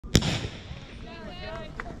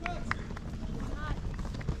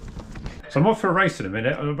So I'm off for a race in a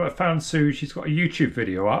minute. I found Sue. She's got a YouTube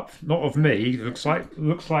video up, not of me. Looks like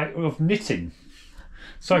of knitting.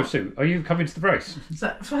 So Sue, are you coming to the race?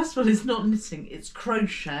 So first of all, it's not knitting; it's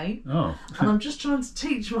crochet. Oh. And I'm just trying to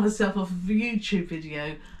teach myself off of a YouTube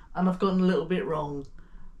video, and I've gotten a little bit wrong.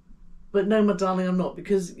 But no, my darling, I'm not,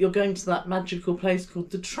 because you're going to that magical place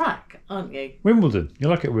called the track, aren't you? Wimbledon. You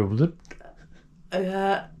like it, Wimbledon?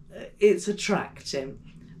 It's a track, Tim.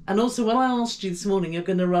 And also, when I asked you this morning, you're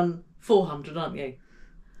going to run 400, aren't you?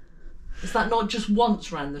 Is that not just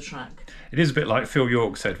once round the track? It is a bit like Phil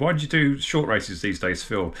York said. Why do you do short races these days,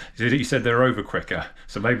 Phil? He said they're over quicker.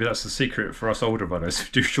 So maybe that's the secret for us older runners,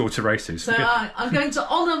 do shorter races. So I'm going to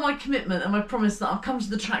honour my commitment and my promise that I'll come to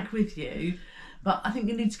the track with you. But I think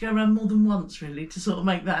you need to go around more than once, really, to sort of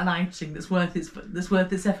make that an outing that's worth its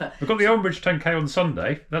effort. We've got the Elmbridge 10K on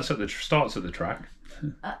Sunday. That's at the starts at the track.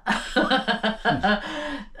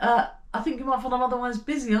 I think you might find I'm otherwise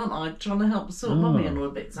busy, aren't I? Trying to help sort mummy and all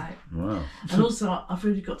bits out. Wow. And also, I've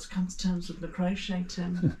really got to come to terms with the crochet,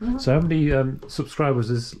 Tim. So how many subscribers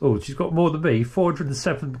is... Oh, she's got more than me.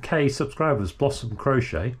 407k subscribers, Blossom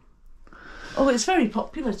Crochet. Oh, it's very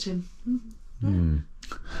popular, Tim.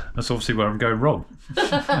 That's obviously where I'm going wrong.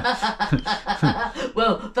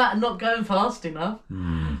 Well, that and not going fast enough.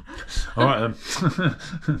 All right then.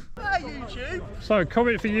 Hey, YouTube. So,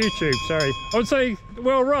 comment for YouTube, sorry. I would say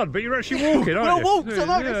well run, but you're actually walking, aren't you? Well walked, I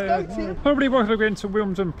know, let's go, Tim. I'm really wanting to go into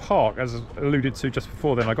Wimbledon Park, as alluded to just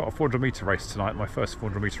before then. I got a 400 metre race tonight, my first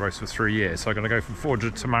 400 metre race for 3 years. So I'm going to go from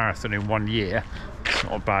 400 to marathon in 1 year. It's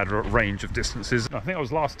not a bad range of distances. I think I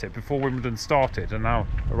was last tip before Wimbledon started, and now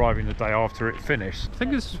arriving the day after it finished. I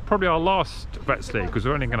think this is probably our last Vets League, because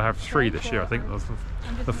we're only going to have 3 this year. I think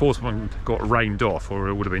the fourth one got rained off, or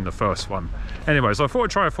it would have been the first one. Anyway, so I thought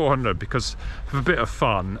I'd try a 400 because for a bit of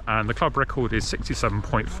fun, and the club record is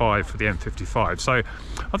 67.5 for the M55. So I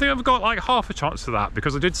think I've got like half a chance of that,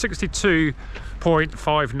 because I did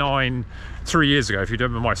 62.59 3 years ago, if you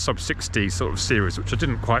remember my sub 60 sort of series, which I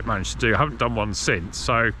didn't quite manage to do. I haven't done one since,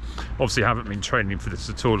 so obviously I haven't been training for this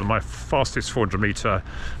at all. And my fastest 400 metre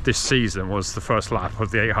this season was the first lap of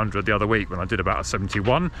the 800 the other week, when I did about a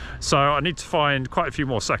 71. So I need to find quite a few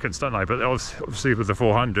more seconds, don't I? But obviously with the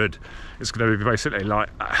 400, it's going to be basically like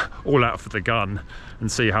all out for the gun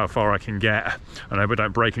and see how far I can get. And I hope I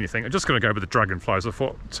don't break anything. I'm just going to go with the Dragonflies. I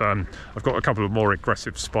thought I've got a couple of more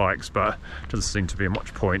aggressive spikes, but it doesn't seem to be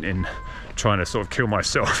much point in trying to sort of kill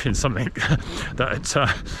myself in something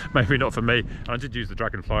that maybe not for me. And I did use the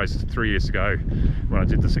Dragonflies 3 years ago when I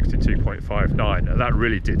did the 62.59, and that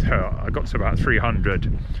really did hurt. I got to about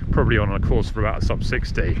 300, probably on a course for about a sub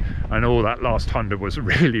 60, and all that last 100 was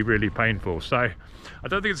really, really painful. So I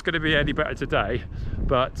don't think it's going to be any better today,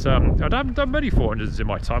 but I haven't done many 400s in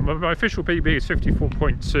my time. My official PB is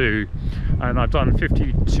 54.2, and I've done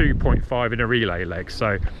 52.5 in a relay leg,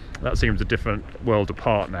 so that seems a different world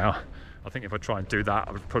apart now. I think if I try and do that,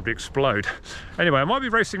 I would probably explode. Anyway, I might be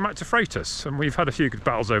racing Matt de Freitas, and we've had a few good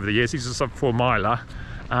battles over the years. He's a sub 4 miler,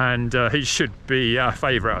 and he should be a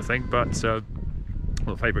favourite, I think, but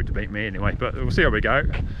well, favourite to beat me anyway. But we'll see how we go,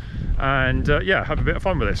 and yeah, have a bit of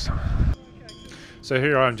fun with this. So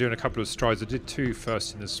here I am doing a couple of strides. I did 2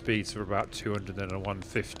 first in the speeds for about 200, then a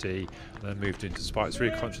 150, and then moved into spikes.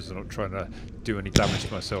 Really conscious of not trying to do any damage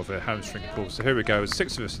to myself here, hamstring pull. So here we go,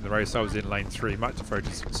 6 of us in the race. I was in lane 3, Matt de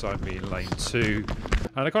Freitas beside me in lane 2.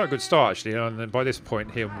 And I got a good start actually, and then by this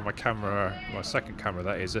point here with my camera, my second camera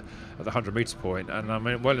that is, at the 100 metre point, and I'm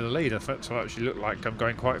well in the lead. I actually look like I'm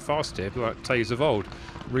going quite fast here, like days of old.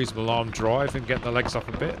 Reasonable arm drive and getting the legs up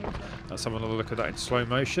a bit. Let's have another look at that in slow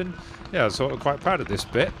motion. Yeah, I was sort of quite proud of this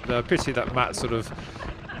bit. Pity that Matt sort of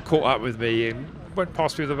caught up with me and went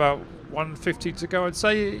past me with about 150 to go, I'd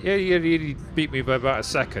say. Yeah, he beat me by about a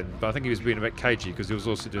second, but I think he was being a bit cagey because he was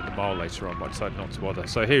also doing the mile later on, but I decided not to bother.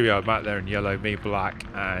 So here we are, Matt there in yellow, me black,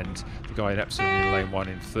 and the guy in Epsom in lane 1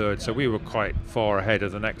 in 3rd. So we were quite far ahead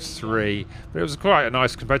of the next 3, but it was quite a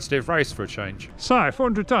nice competitive race for a change. So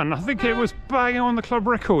 400 done. I think it was banging on the club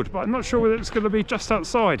record, but I'm not sure whether it's going to be just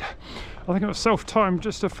outside. I think it was self-timed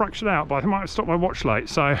just a fraction out, but I might have stopped my watch late,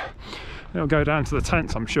 so it'll go down to the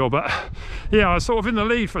 10th, I'm sure. But yeah, I was sort of in the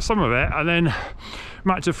lead for some of it, and then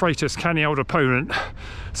Matt de Freitas, canny old opponent,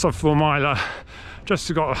 sub 4 miler, just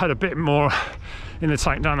had a bit more in the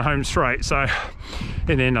tank down the home straight. So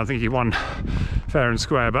in the end, I think he won fair and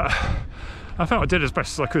square, but I felt I did as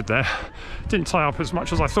best as I could there. Didn't tie up as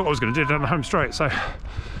much as I thought I was going to do down the home straight, so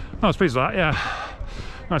I was pleased with that. Yeah,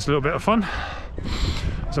 nice little bit of fun.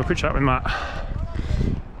 So a quick chat with Matt.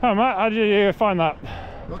 Oh Matt, how did you find that?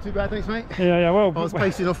 Not too bad, thanks, mate. Yeah, well... I was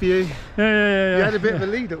pacing off you. Yeah. You had a bit of a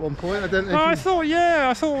lead at one point. I don't know I thought,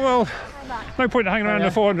 well, no point in hanging around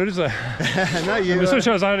the 400, is there? No, you...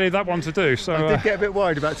 Especially as I only had that one to do, so... I did get a bit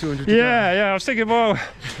worried about 200 Yeah, I was thinking, well,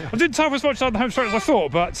 I didn't type as much on the home straight as I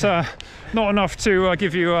thought, but not enough to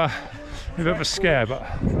give you a bit of a scare, but...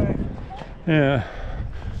 Yeah.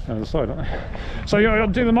 On the side, aren't they? So you're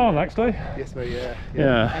doing the mile next day? Yes, mate,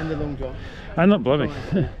 yeah. And the long jump. And not bloody.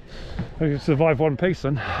 You survived one piece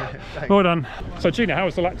then. Well done. So Gina, how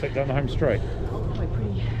was the lactate down the home straight?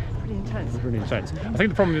 Pretty intense. Really intense. I think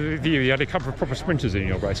the problem with you had a couple of proper sprinters in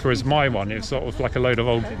your race, whereas my one, it was sort of like a load of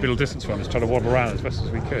old middle distance runners trying to waddle around as best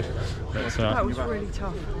as we could. But, That was really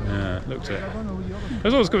tough. Yeah, looked it. It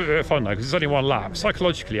was always good, a bit of fun though, because it's only one lap.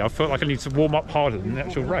 Psychologically, I felt like I need to warm up harder than the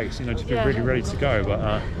actual race, you know, to be really ready to go. But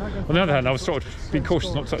on the other hand, I was sort of being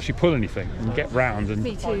cautious not to actually pull anything and get round and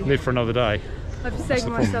live for another day. I've saved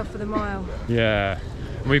myself for the mile. Yeah.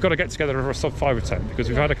 And we've got to get together for a sub 5 attempt because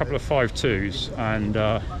we've had a couple of 5.2s and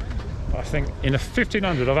I think in a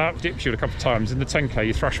 1500 I've out-dipped you a couple of times. In the 10k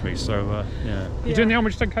you thrashed me, so yeah. You doing the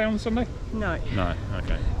Elmridge 10k on Sunday? No. No,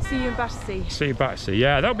 okay. See you in Battersea. See you Battersea.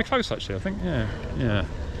 Yeah, that'll be close actually, I think. Yeah.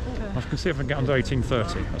 I can see if I can get under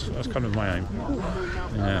 18:30. That's kind of my aim.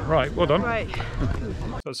 Yeah. Right, well done. Right.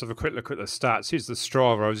 Let's have a quick look at the stats. Here's the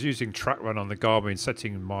Strava. I was using track run on the Garmin,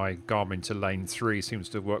 setting my Garmin to lane 3. Seems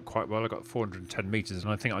to work quite well. I got 410 meters,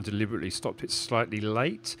 and I think I deliberately stopped it slightly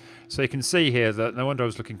late. So you can see here that no wonder I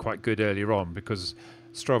was looking quite good earlier on, because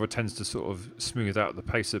Strava tends to sort of smooth out the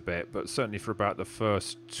pace a bit, but certainly for about the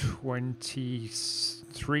first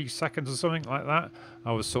 23 seconds or something like that,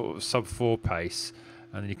 I was sort of sub 4 pace.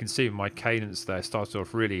 And you can see my cadence there started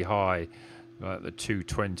off really high, like the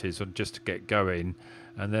 220s, just to get going.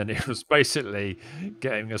 And then it was basically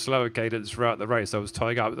getting a slower cadence throughout the race. I was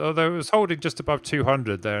tying up, although it was holding just above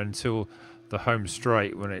 200 there until the home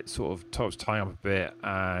straight, when it sort of was tying up a bit.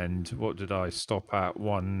 And what did I stop at?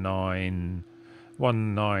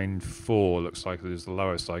 194 looks like it was the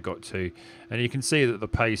lowest I got to. And you can see that the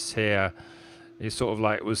pace here, it's sort of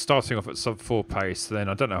like, it was starting off at sub 4 pace. Then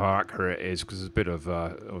I don't know how accurate it is because there's a bit of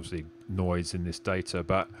obviously noise in this data,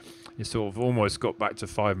 but it sort of almost got back to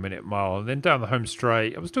 5-minute mile. And then down the home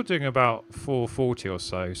straight, I was still doing about 440 or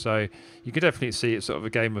so. So you could definitely see it's sort of a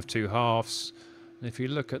game of two halves. And if you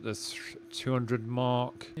look at the 200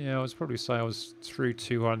 mark, yeah, I was probably say I was through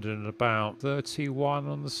 200 and about 31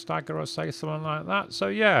 on the stagger, or say something like that. So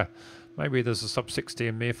yeah, maybe there's a sub 60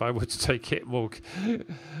 in me if I were to take it more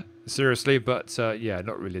seriously, but yeah,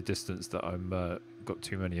 not really a distance that I'm got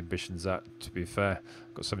too many ambitions at, to be fair.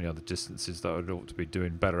 Got so many other distances that I ought to be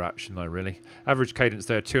doing better at, shouldn't I, really? Average cadence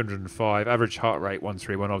there, 205. Average heart rate,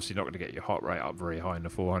 131. Obviously not going to get your heart rate up very high in the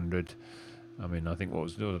 400. I mean, I think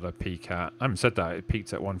what did I peak at? I haven't said that. It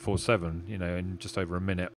peaked at 147, you know, in just over a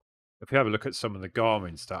minute. If you have a look at some of the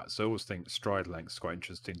Garmin stats, I always think stride length is quite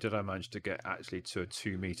interesting. Did I manage to get actually to a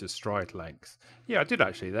 2-meter stride length? Yeah, I did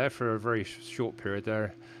actually there for a very short period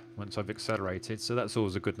there once I've accelerated. So that's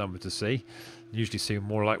always a good number to see. Usually see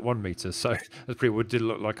more like 1 meter. So that's pretty what did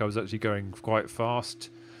look like I was actually going quite fast.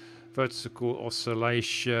 Vertical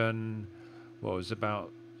oscillation, what was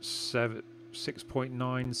about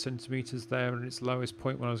 6.9 centimeters there in its lowest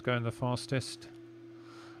point when I was going the fastest.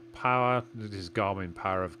 Power, this is Garmin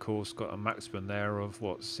power, of course, got a maximum there of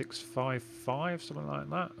what, 655, something like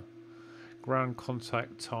that. Ground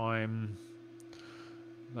contact time,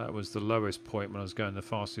 that was the lowest point when I was going the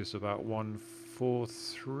fastest, about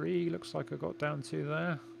 143 looks like I got down to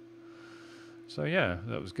there. So yeah,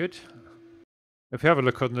 that was good. If you have a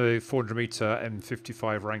look on the 400 meter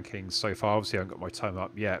M55 rankings so far, obviously I haven't got my time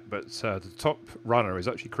up yet, but the top runner is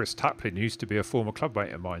actually Chris Taplin, who used to be a former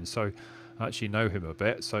clubmate of mine, so I actually know him a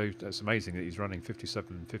bit, so that's amazing that he's running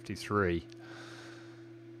 57.53.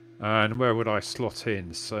 And where would I slot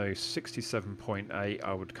in? So 67.8,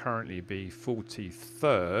 I would currently be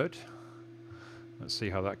 43rd. Let's see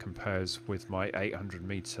how that compares with my 800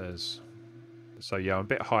 meters. So yeah, I'm a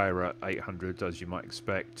bit higher at 800, as you might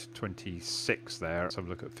expect, 26 there. Let's have a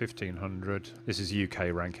look at 1500. This is UK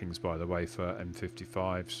rankings, by the way, for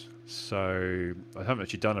M55s. So I haven't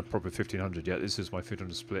actually done a proper 1500 yet. This is my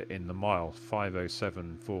 1500 split in the mile,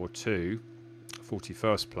 5:07.42.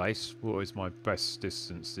 41st place. What is my best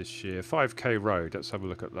distance this year? 5k road. Let's have a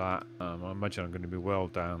look at that. I imagine I'm going to be well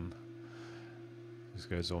down. This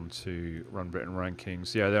goes on to Run Britain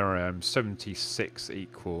rankings. Yeah, there I am, 76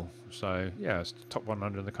 equal. So yeah, it's the top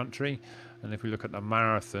 100 in the country. And if we look at the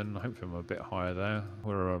marathon, hopefully I'm a bit higher there.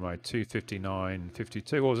 Where am I?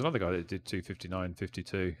 2:59.52. Well, there's another guy that did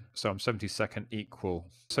 2:59.52. So I'm 72nd equal.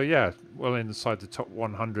 So yeah, well inside the top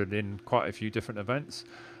 100 in quite a few different events.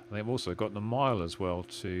 They've also got the mile as well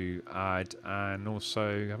to add, and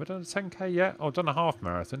also, have I done a 10k yet? Oh, I've done a half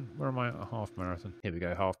marathon. Where am I at a half marathon? Here we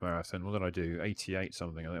go, half marathon. What did I do? 88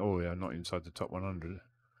 something. Oh yeah, not inside the top 100.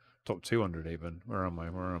 Top 200 even. Where am I?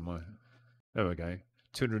 Where am I? There we go.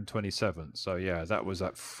 227. So yeah, that was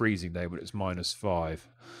that freezing day, but it's -5.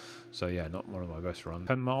 So yeah, not one of my best runs.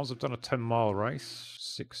 10 miles. I've done a 10-mile race.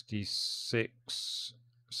 66,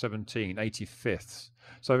 17, 85th.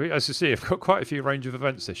 So as you see, I've got quite a few range of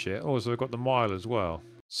events this year. Also, I've got the mile as well.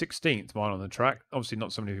 16th mile on the track. Obviously,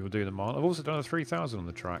 not so many people do the mile. I've also done a 3,000 on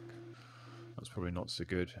the track. That's probably not so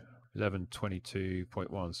good.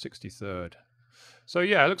 11:22.1, 63rd. So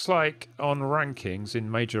yeah, it looks like on rankings in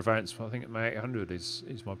major events, I think my 800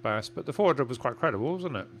 is my best. But the 400 was quite credible,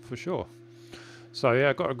 wasn't it? For sure. So yeah,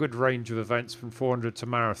 I've got a good range of events from 400 to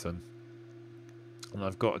marathon. And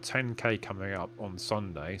I've got a 10k coming up on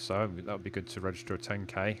Sunday, so that would be good to register a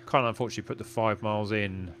 10k. Can't unfortunately put the 5 miles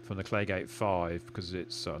in from the Claygate 5 because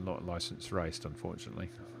it's not licensed raced, unfortunately.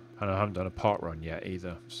 And I haven't done a park run yet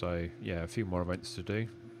either, so yeah, a few more events to do.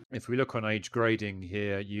 If we look on age grading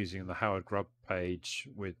here using the Howard Grubb page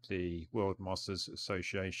with the World Masters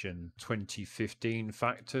Association 2015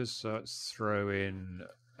 factors, so let's throw in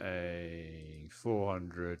a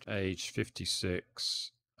 400 age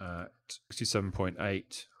 56 at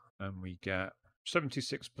 67.8 and we get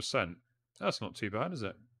 76%. That's not too bad, is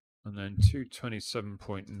it? And then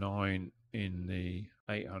 227.9 in the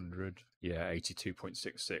 800. Yeah,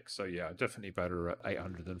 82.66. So yeah, definitely better at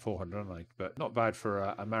 800 than 400, aren't I? But not bad for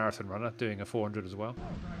a marathon runner doing a 400 as well.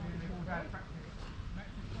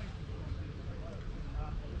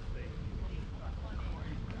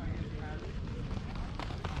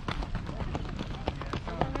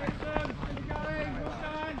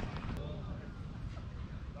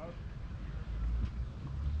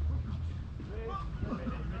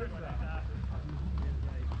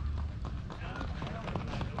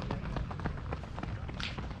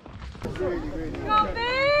 Got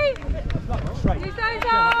me! You say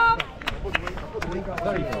so!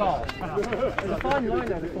 Very fast. There's a fine line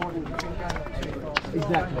there before.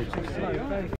 Exactly.